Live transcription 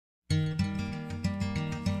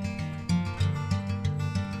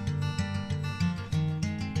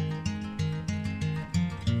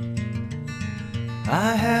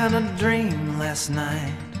I had a dream last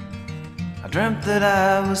night. I dreamt that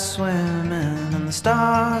I was swimming in the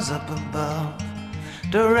stars up above,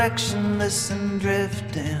 directionless and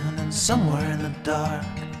drifting, and somewhere in the dark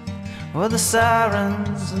were the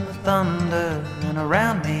sirens and the thunder, and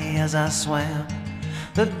around me as I swam,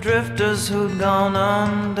 the drifters who'd gone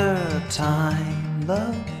under. Time,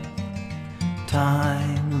 love,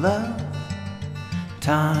 time, love,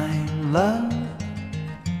 time, love,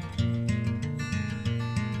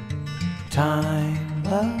 time,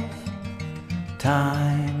 love,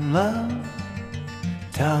 time, love,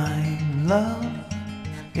 time, love.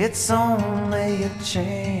 It's only a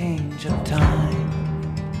change of time.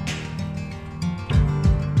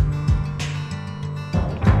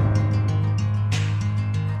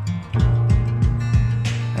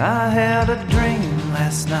 I had a dream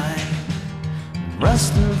last night,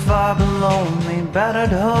 rusting far below me,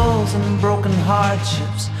 battered hulls and broken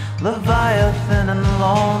hardships, Leviathan and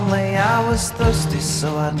lonely. I was thirsty,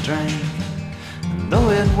 so I drank, and though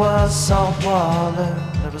it was salt water,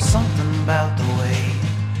 there was something about the way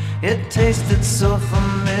it tasted so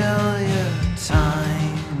familiar.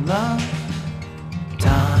 Time, love,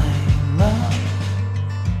 time, love,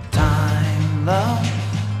 time, love,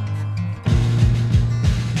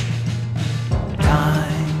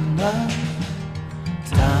 time, love,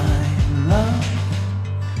 time, love,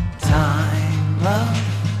 time, love.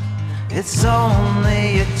 It's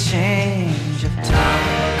only a change of time.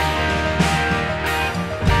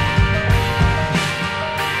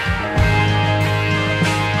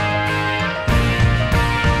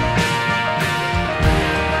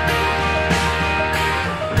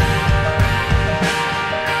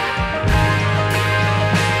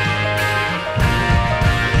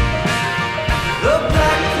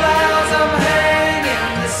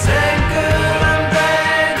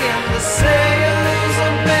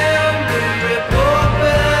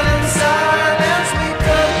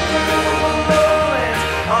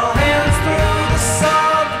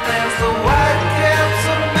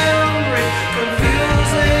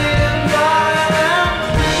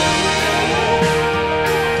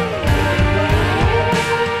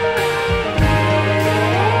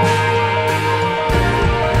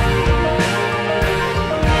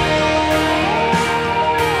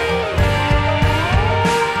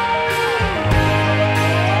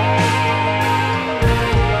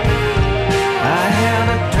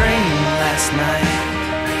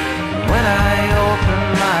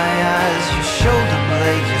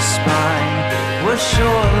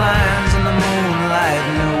 Shorelines in the moonlight,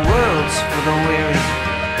 new worlds for the weary,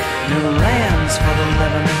 new lands for the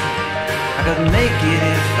living. I could make it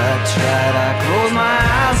if I tried. I closed my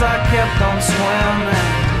eyes, I kept on swimming.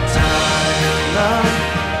 Time, love,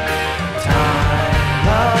 time,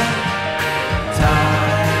 love,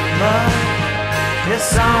 time, love.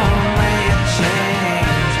 It's only a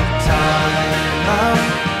change of time, love,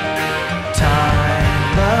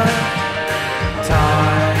 time, love,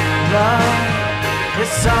 time, love.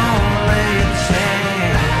 It's only a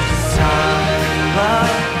change of time,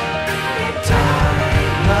 love, time,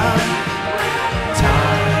 love,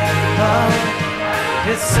 time, love.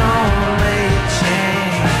 It's only a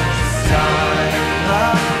change of time,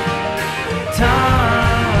 love,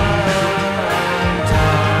 time,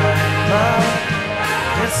 time, love.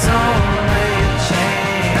 It's only a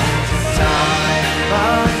change of time,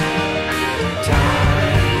 love,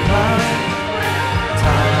 time, love,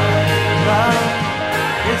 time, love.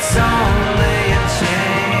 It's only a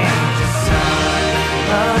change of time,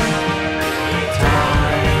 love,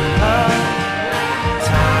 time, love,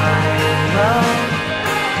 time, love.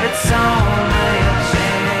 It's only